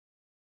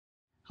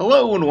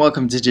Hello and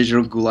welcome to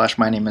Digital Goulash.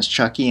 My name is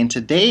Chucky and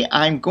today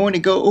I'm going to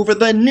go over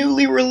the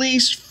newly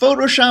released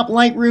Photoshop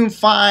Lightroom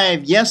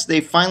 5. Yes, they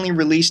finally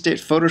released it,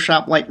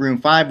 Photoshop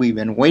Lightroom 5. We've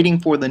been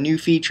waiting for the new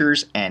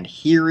features and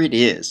here it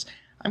is.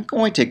 I'm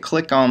going to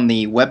click on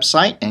the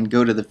website and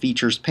go to the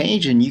features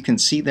page and you can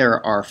see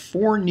there are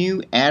 4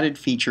 new added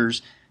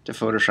features to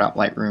Photoshop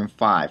Lightroom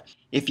 5.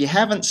 If you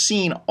haven't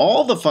seen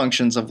all the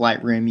functions of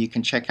Lightroom, you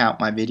can check out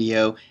my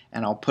video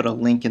and I'll put a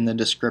link in the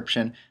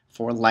description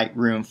for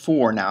Lightroom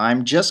 4. Now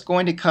I'm just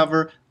going to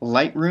cover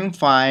Lightroom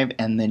 5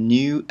 and the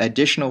new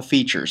additional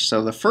features.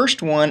 So the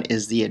first one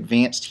is the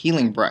advanced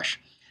healing brush.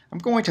 I'm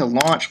going to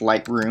launch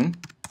Lightroom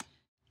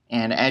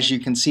and as you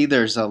can see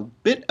there's a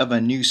bit of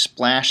a new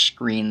splash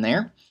screen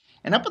there.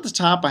 And up at the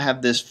top I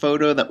have this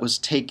photo that was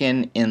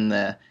taken in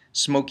the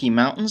Smoky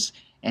Mountains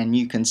and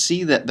you can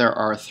see that there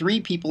are 3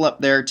 people up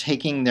there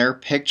taking their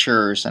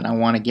pictures and I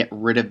want to get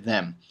rid of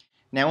them.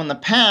 Now in the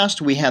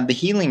past we had the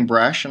healing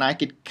brush and I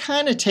could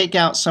kind of take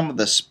out some of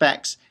the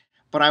specks,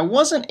 but I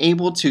wasn't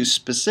able to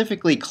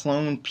specifically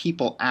clone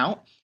people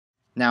out.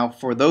 Now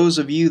for those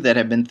of you that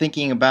have been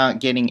thinking about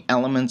getting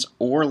Elements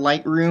or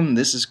Lightroom,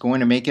 this is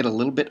going to make it a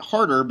little bit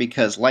harder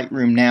because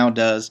Lightroom now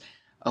does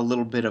a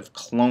little bit of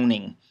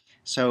cloning.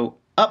 So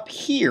up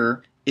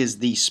here is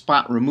the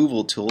spot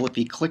removal tool. If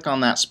you click on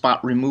that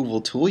spot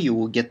removal tool, you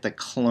will get the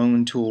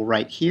clone tool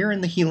right here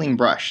and the healing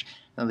brush.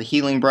 Now the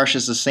healing brush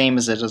is the same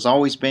as it has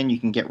always been. You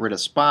can get rid of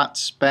spots,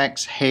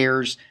 specks,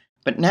 hairs,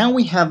 but now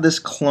we have this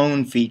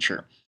clone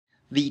feature.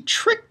 The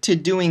trick to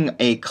doing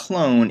a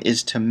clone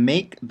is to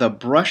make the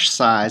brush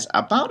size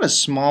about as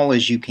small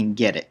as you can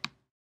get it.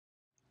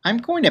 I'm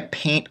going to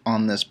paint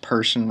on this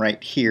person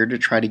right here to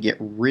try to get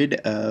rid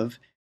of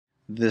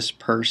this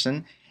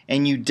person,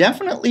 and you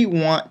definitely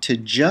want to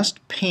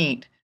just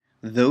paint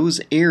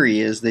those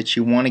areas that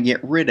you want to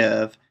get rid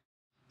of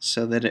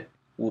so that it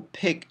will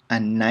pick a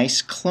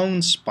nice clone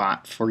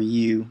spot for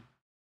you.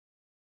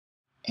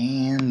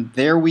 And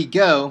there we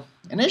go.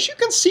 And as you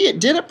can see, it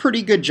did a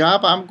pretty good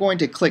job. I'm going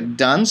to click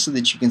done so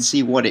that you can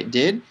see what it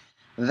did.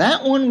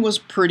 That one was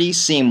pretty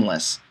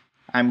seamless.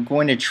 I'm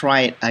going to try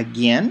it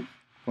again.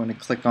 I'm going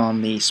to click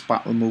on the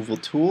spot removal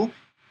tool,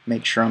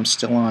 make sure I'm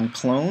still on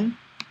clone,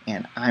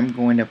 and I'm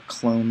going to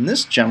clone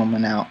this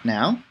gentleman out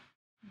now.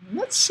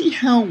 Let's see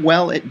how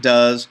well it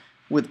does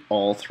with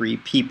all 3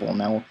 people.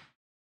 Now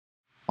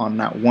on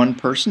that one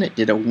person, it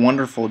did a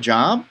wonderful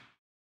job.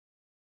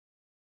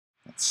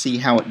 Let's see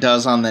how it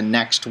does on the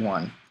next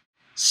one.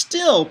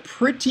 Still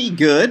pretty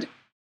good.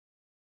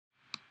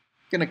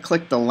 I'm going to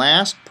click the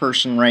last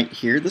person right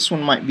here. This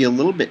one might be a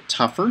little bit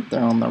tougher.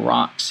 They're on the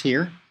rocks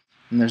here,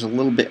 and there's a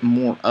little bit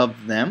more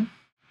of them.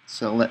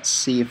 So let's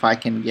see if I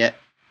can get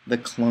the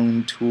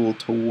clone tool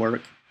to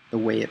work the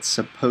way it's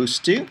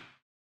supposed to. And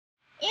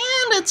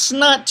it's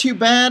not too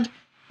bad.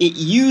 It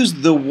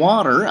used the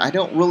water. I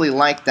don't really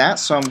like that,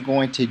 so I'm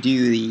going to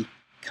do the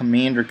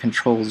Command or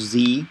Control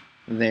Z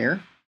there.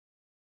 I'm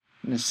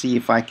going to see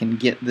if I can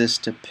get this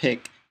to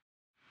pick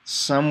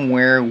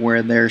somewhere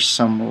where there's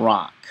some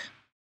rock.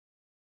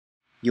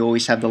 You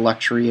always have the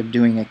luxury of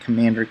doing a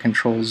Command or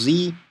Control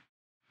Z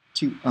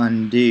to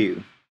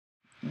undo.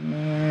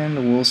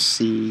 And we'll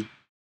see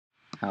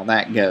how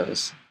that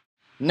goes.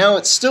 No,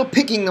 it's still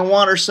picking the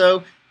water,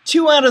 so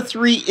 2 out of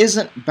 3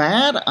 isn't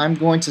bad. I'm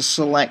going to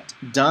select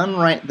done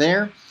right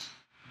there.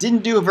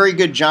 Didn't do a very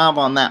good job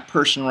on that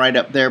person right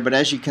up there, but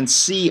as you can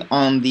see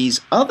on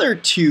these other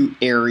 2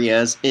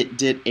 areas, it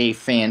did a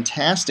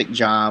fantastic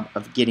job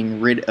of getting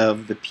rid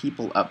of the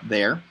people up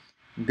there.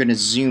 I'm going to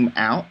zoom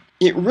out.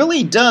 It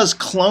really does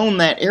clone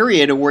that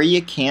area to where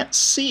you can't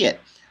see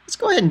it. Let's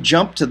go ahead and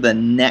jump to the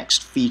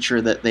next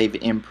feature that they've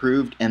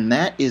improved, and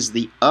that is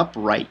the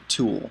upright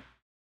tool.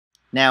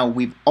 Now,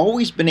 we've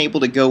always been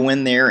able to go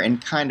in there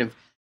and kind of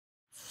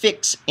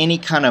fix any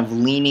kind of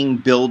leaning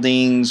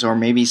buildings or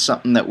maybe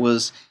something that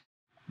was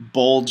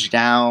bulged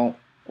out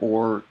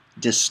or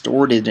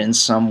distorted in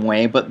some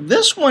way, but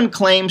this one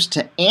claims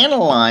to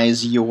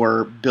analyze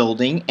your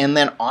building and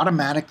then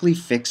automatically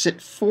fix it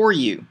for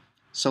you.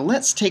 So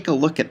let's take a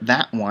look at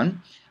that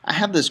one. I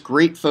have this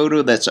great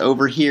photo that's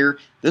over here.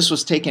 This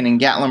was taken in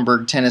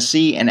Gatlinburg,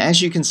 Tennessee, and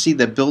as you can see,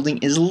 the building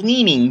is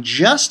leaning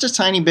just a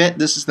tiny bit.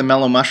 This is the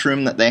mellow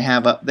mushroom that they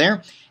have up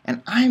there,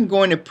 and I'm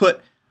going to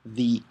put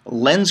the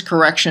lens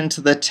correction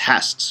to the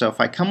test. So if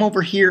I come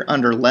over here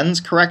under lens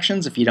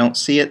corrections, if you don't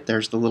see it,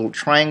 there's the little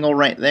triangle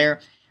right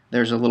there.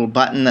 There's a little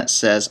button that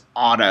says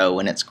auto,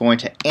 and it's going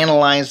to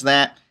analyze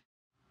that.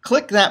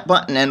 Click that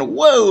button and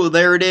whoa,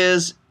 there it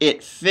is.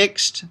 It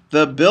fixed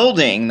the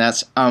building.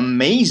 That's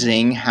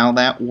amazing how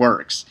that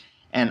works.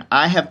 And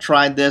I have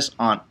tried this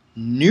on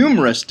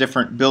numerous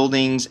different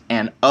buildings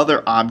and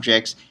other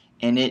objects,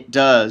 and it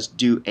does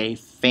do a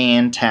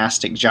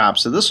fantastic job.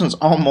 So this one's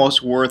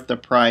almost worth the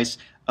price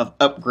of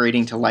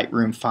upgrading to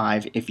Lightroom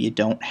 5 if you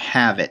don't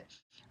have it.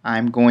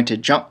 I'm going to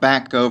jump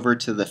back over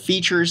to the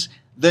features,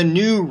 the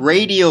new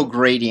radial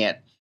gradient.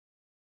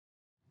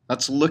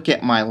 Let's look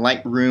at my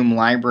Lightroom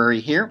library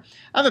here.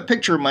 I have a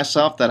picture of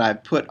myself that I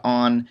put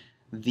on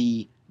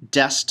the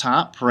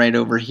desktop right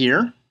over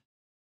here.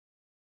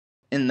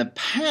 in the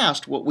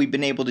past, what we've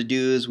been able to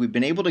do is we've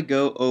been able to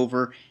go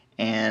over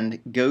and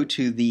go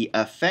to the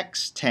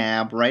Effects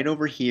tab right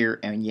over here,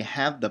 and you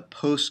have the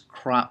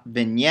post-crop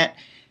vignette.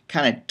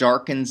 Kind of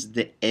darkens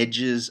the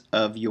edges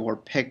of your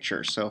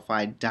picture. So if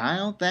I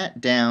dial that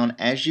down,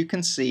 as you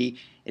can see,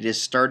 it is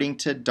starting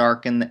to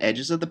darken the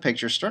edges of the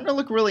picture, starting to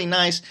look really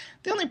nice.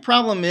 The only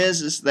problem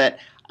is that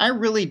I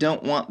really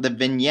don't want the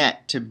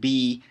vignette to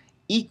be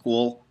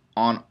equal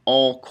on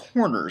all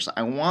corners.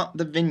 I want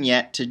the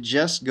vignette to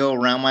just go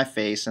around my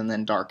face and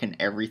then darken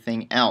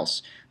everything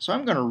else. So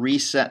I'm going to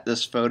reset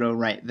this photo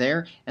right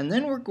there, and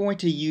then we're going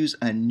to use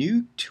a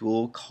new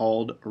tool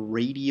called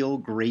Radial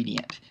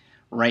Gradient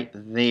right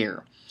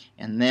there.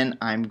 And then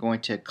I'm going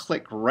to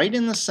click right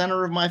in the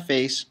center of my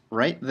face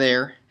right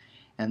there,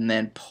 and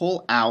then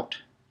pull out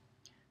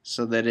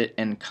so that it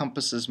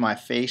encompasses my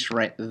face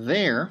right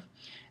there.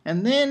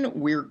 And then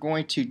we're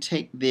going to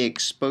take the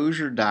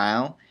exposure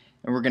dial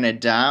and we're going to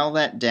dial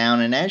that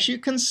down, and as you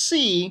can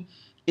see,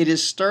 it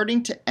is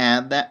starting to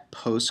add that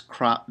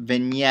post-crop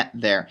vignette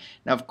there.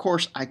 Now of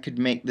course I could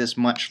make this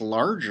much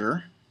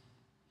larger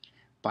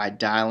by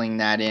dialing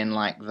that in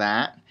like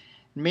that,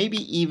 maybe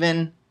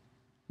even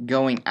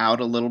going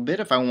out a little bit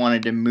if I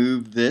wanted to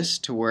move this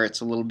to where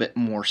it's a little bit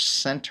more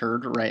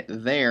centered right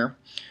there.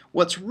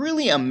 What's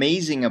really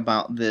amazing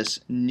about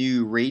this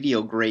new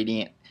radial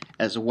gradient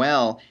as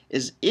well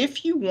is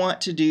if you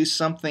want to do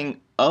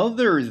something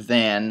other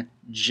than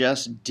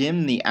just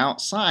dim the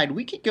outside,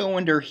 we could go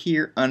under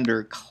here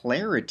under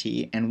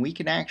clarity and we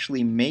could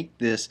actually make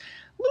this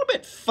a little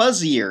bit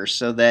fuzzier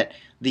so that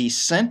the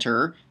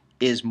center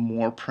is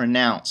more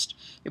pronounced.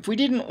 If we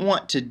didn't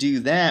want to do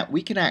that,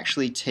 we could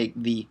actually take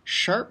the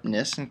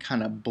sharpness and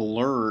kind of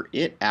blur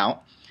it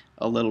out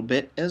a little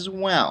bit as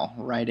well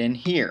right in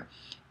here.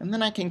 And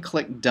then I can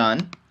click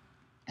done.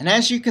 And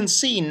as you can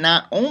see,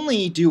 not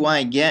only do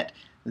I get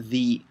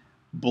the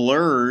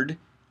blurred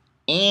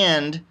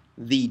and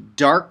the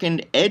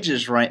darkened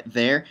edges right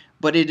there,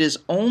 but it is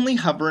only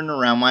hovering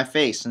around my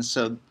face, and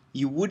so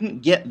you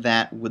wouldn't get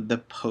that with the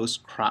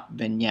post-crop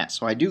vignette.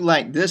 So I do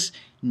like this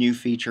new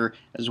feature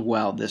as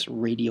well, this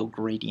radial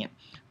gradient.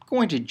 I'm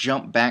going to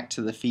jump back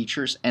to the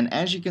features, and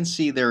as you can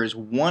see, there is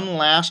one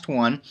last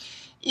one.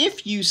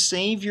 If you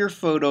save your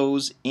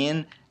photos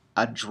in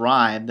a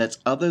drive that's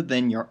other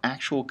than your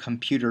actual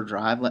computer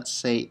drive, let's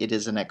say it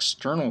is an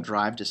external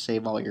drive to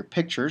save all your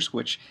pictures,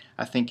 which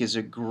I think is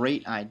a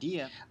great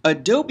idea,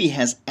 Adobe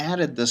has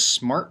added the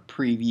Smart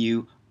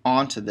Preview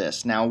onto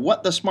this. Now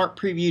what the Smart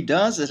Preview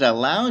does is it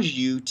allows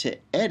you to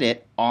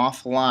edit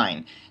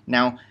offline.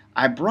 Now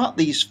I brought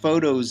these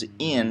photos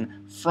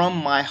in from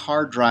my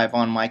hard drive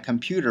on my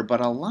computer, but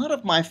a lot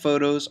of my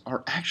photos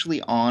are actually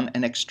on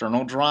an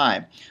external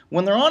drive.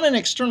 When they're on an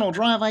external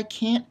drive, I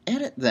can't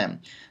edit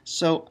them.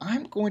 So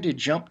I'm going to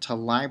jump to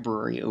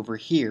Library over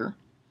here,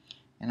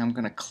 and I'm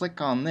going to click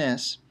on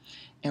this.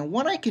 And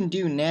what I can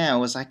do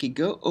now is I could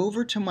go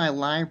over to my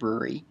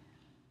library,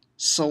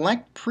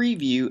 select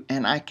Preview,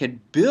 and I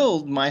could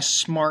build my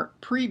Smart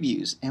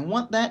Previews. And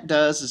what that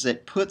does is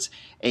it puts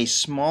a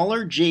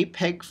smaller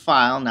JPEG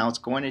file. Now it's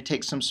going to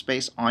take some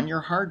space on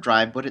your hard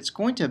drive, but it's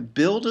going to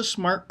build a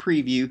Smart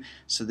Preview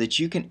so that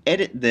you can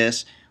edit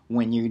this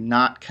when you're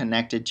not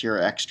connected to your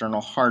external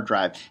hard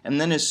drive.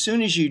 And then as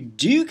soon as you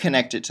do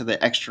connect it to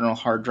the external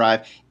hard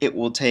drive, it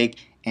will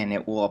take and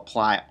it will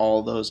apply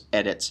all those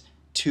edits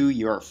to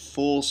your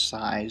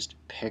full-sized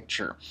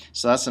picture.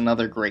 So that's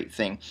another great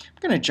thing. I'm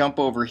going to jump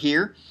over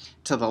here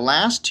to the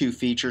last two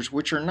features,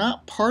 which are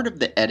not part of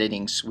the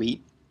editing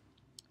suite.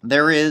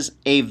 There is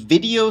a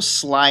video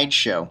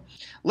slideshow.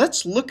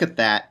 Let's look at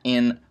that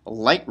in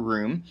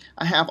Lightroom.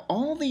 I have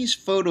all these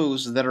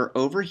photos that are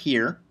over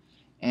here,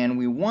 and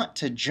we want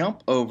to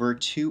jump over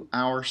to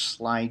our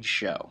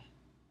slideshow.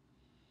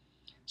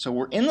 So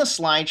we're in the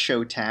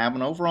slideshow tab,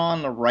 and over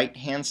on the right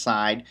hand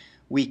side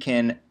we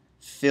can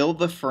fill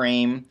the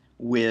frame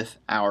with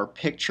our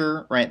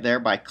picture right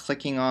there by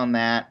clicking on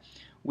that.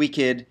 We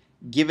could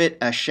give it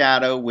a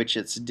shadow, which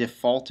it's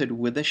defaulted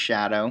with a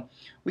shadow.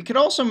 We could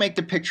also make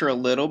the picture a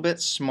little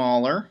bit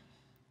smaller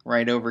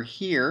right over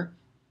here.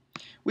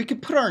 We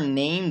could put our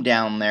name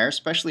down there,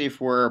 especially if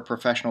we're a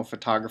professional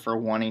photographer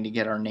wanting to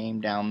get our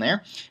name down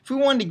there. If we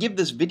wanted to give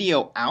this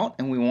video out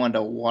and we wanted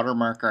to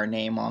watermark our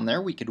name on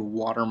there, we could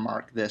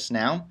watermark this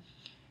now.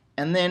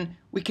 And then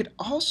we could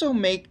also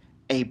make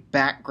a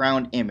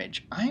background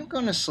image. I'm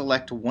going to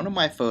select one of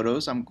my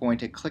photos. I'm going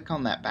to click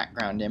on that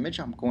background image.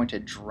 I'm going to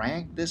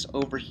drag this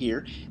over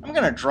here. I'm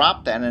going to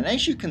drop that, and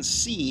as you can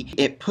see,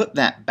 it put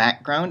that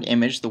background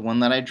image, the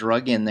one that I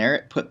drug in there,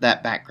 it put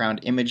that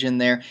background image in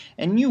there,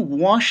 and you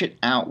wash it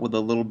out with a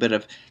little bit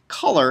of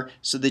color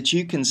so that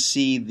you can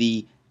see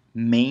the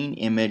main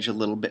image a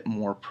little bit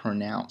more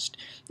pronounced.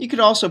 You could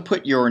also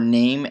put your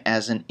name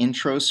as an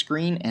intro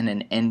screen and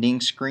an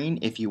ending screen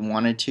if you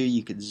wanted to.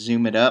 You could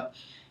zoom it up.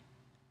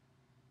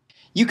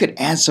 You could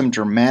add some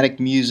dramatic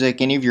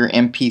music, any of your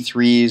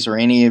MP3s or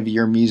any of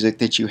your music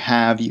that you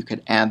have, you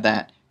could add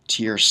that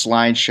to your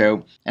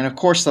slideshow. And of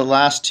course the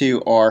last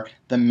two are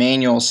the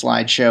manual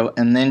slideshow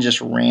and then just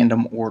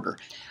random order.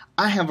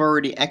 I have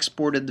already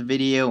exported the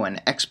video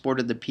and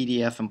exported the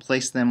PDF and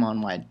placed them on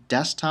my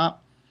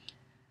desktop.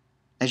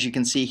 As you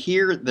can see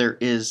here, there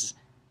is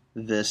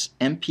this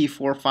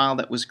MP4 file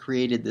that was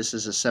created. This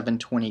is a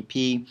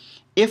 720p.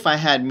 If I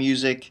had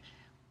music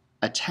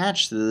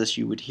attached to this,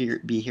 you would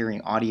be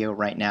hearing audio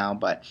right now,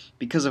 but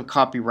because of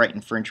copyright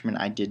infringement,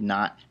 I did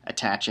not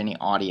attach any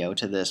audio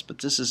to this. But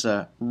this is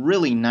a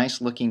really nice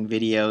looking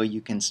video.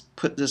 You can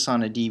put this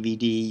on a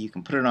DVD, you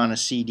can put it on a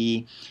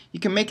CD,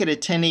 you can make it a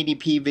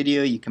 1080p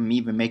video, you can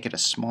even make it a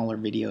smaller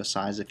video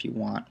size if you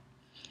want.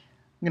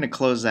 I'm going to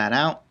close that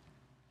out,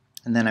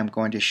 and then I'm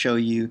going to show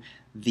you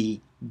the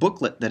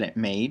booklet that it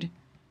made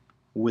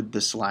with the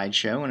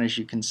slideshow. And as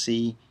you can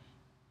see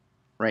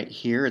right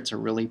here, it's a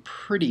really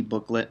pretty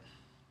booklet.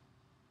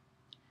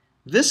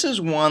 This is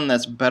one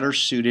that's better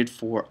suited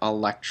for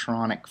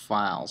electronic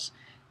files.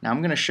 Now I'm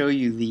going to show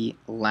you the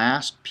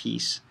last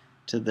piece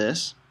to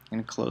this. I'm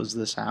going to close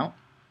this out.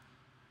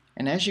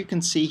 And as you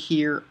can see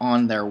here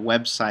on their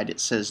website, it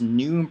says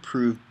new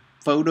improved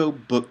photo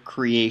book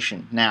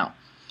creation. Now,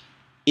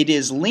 it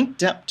is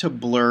linked up to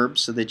Blurb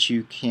so that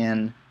you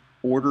can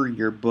order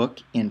your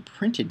book in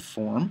printed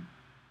form.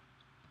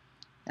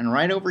 And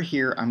right over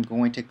here, I'm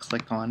going to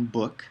click on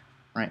book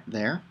right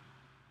there.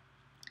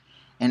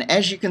 And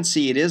as you can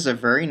see, it is a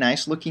very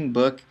nice looking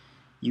book.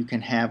 You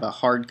can have a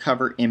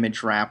hardcover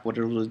image wrap. What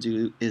it will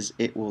do is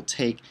it will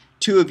take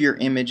two of your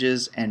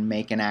images and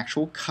make an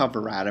actual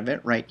cover out of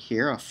it right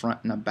here, a front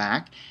and a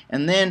back.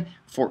 And then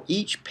for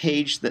each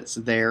page that's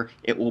there,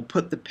 it will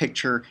put the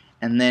picture,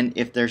 and then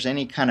if there's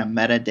any kind of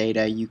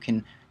metadata, you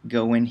can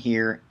go in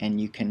here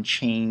and you can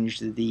change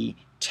the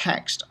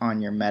text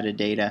on your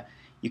metadata.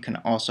 You can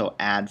also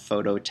add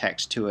photo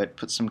text to it,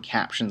 put some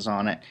captions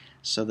on it,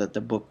 so that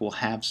the book will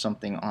have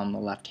something on the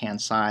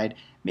left-hand side,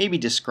 maybe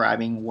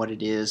describing what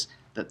it is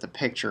that the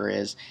picture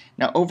is.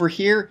 Now over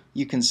here,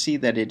 you can see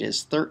that it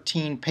is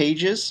 13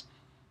 pages,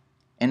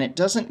 and it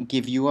doesn't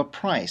give you a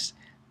price.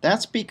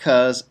 That's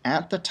because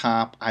at the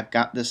top, I've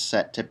got this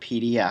set to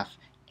PDF,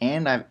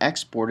 and I've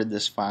exported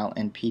this file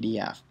in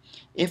PDF.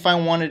 If I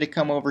wanted to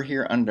come over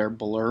here under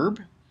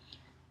Blurb,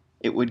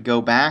 it would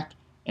go back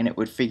and it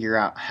would figure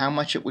out how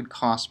much it would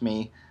cost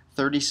me,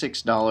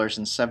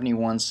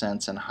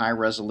 $36.71 in high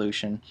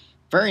resolution.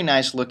 Very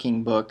nice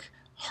looking book,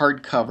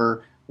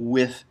 hardcover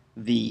with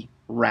the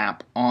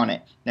wrap on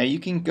it. Now you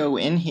can go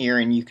in here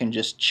and you can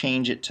just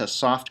change it to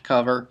soft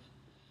cover.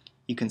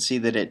 You can see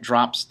that it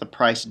drops the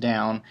price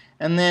down,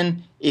 and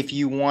then if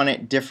you want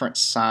it different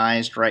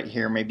sized right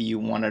here, maybe you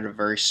wanted a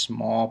very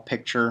small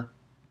picture,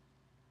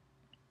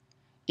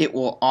 it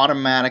will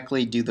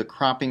automatically do the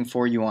cropping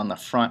for you on the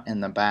front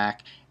and the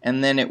back,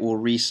 and then it will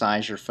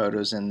resize your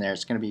photos in there.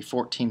 It's going to be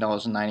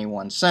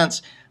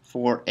 $14.91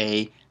 for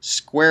a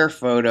square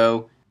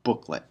photo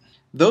booklet.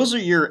 Those are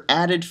your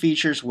added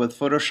features with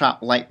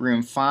Photoshop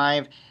Lightroom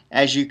 5.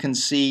 As you can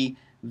see,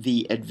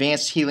 the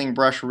advanced healing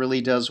brush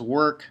really does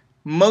work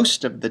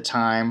most of the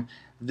time.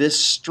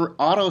 This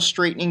auto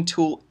straightening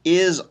tool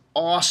is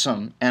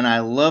awesome, and I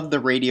love the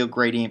radial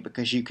gradient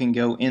because you can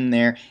go in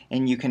there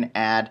and you can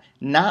add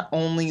not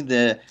only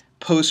the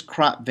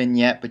post-crop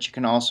vignette, but you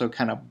can also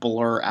kind of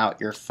blur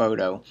out your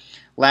photo.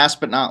 Last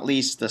but not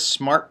least, the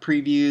smart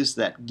previews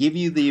that give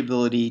you the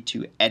ability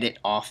to edit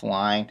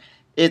offline.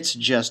 It's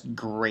just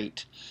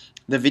great.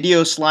 The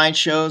video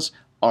slideshows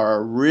are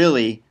a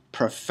really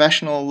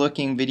professional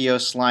looking video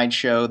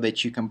slideshow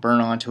that you can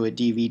burn onto a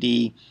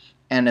DVD,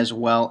 and as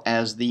well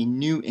as the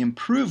new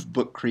improved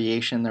book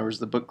creation. There was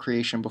the book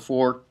creation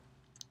before.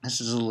 This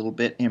is a little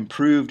bit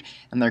improved,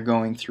 and they're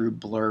going through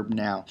Blurb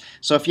now.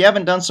 So if you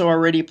haven't done so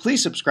already,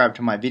 please subscribe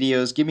to my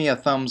videos. Give me a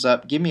thumbs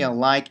up, give me a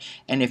like,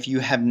 and if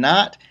you have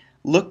not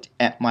looked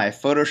at my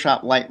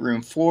Photoshop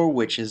Lightroom 4,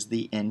 which is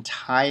the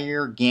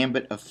entire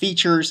gambit of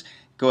features,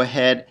 go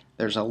ahead.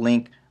 There's a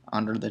link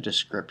under the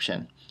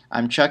description.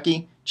 I'm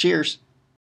Chucky. Cheers.